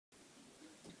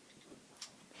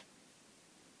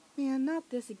Man, not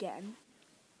this again.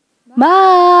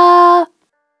 Ma!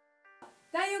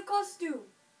 That your costume.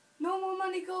 No more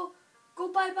money, go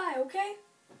bye-bye, okay?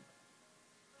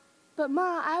 But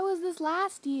Ma, I was this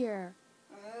last year.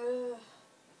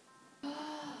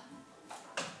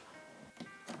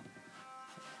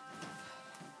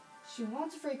 She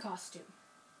wants a free costume.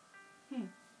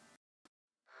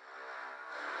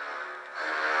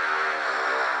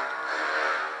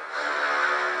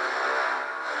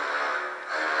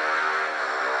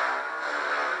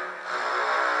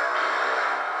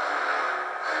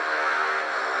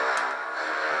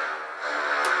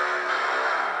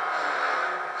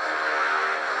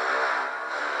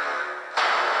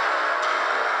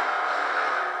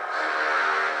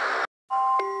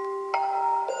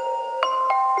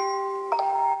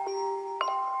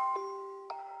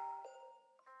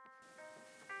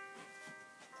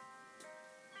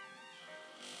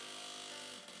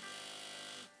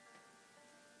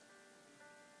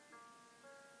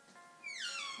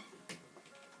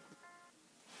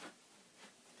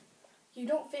 You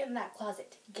don't fit in that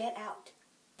closet. Get out.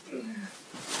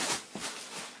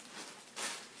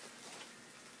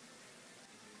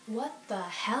 What the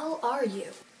hell are you?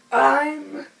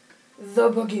 I'm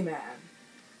the Boogey Man.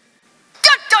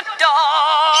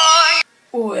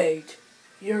 Wait,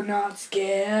 you're not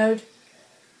scared?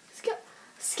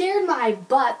 Scared my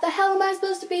butt. The hell am I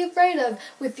supposed to be afraid of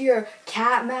with your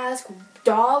cat mask,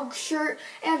 dog shirt,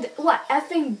 and what,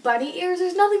 effing bunny ears?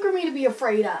 There's nothing for me to be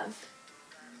afraid of.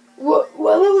 Well,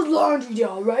 it was laundry day,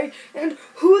 all right? And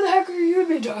who the heck are you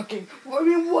been talking? I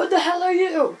mean, what the hell are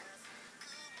you?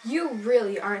 You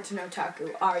really aren't an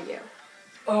otaku, are you?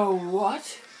 Oh,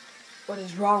 what? What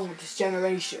is wrong with this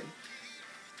generation?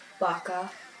 Baka.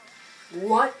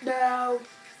 What now?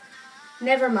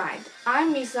 Never mind.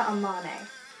 I'm Misa Amane.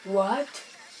 What?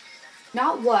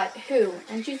 Not what, who,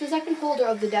 and she's the second holder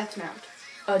of the Death Note.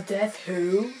 A death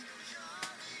who?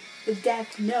 The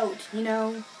Death Note, you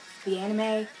know, the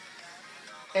anime.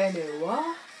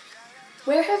 What?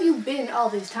 Where have you been all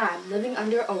this time? Living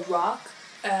under a rock?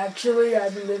 Actually,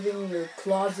 I've been living in your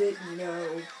closet, you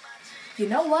know. You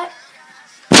know what?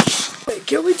 Wait,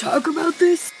 can we talk about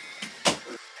this?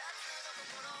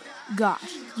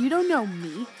 Gosh, you don't know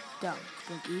me, dumb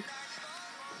Boogie.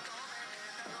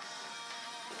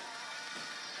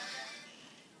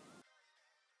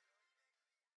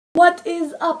 What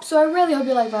is up? So I really hope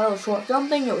you liked my little short film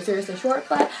thing. It was seriously short,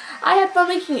 but I had fun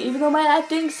making it, even though my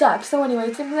acting sucks. So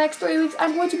anyways, in the next 3 weeks,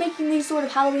 I'm going to be making these sort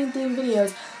of Halloween-themed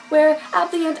videos, where at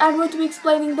the end, I'm going to be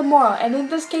explaining the moral. And in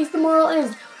this case, the moral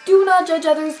is, do not judge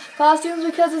others' costumes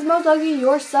because it's most likely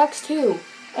yours sucks too.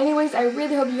 Anyways, I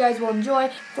really hope you guys will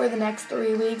enjoy for the next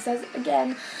 3 weeks,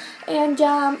 again. And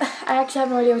I actually have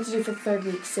no idea what to do for the 3rd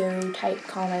week, so type,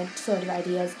 comment, sort of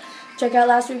ideas. Check out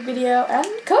last week's video and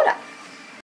Coda.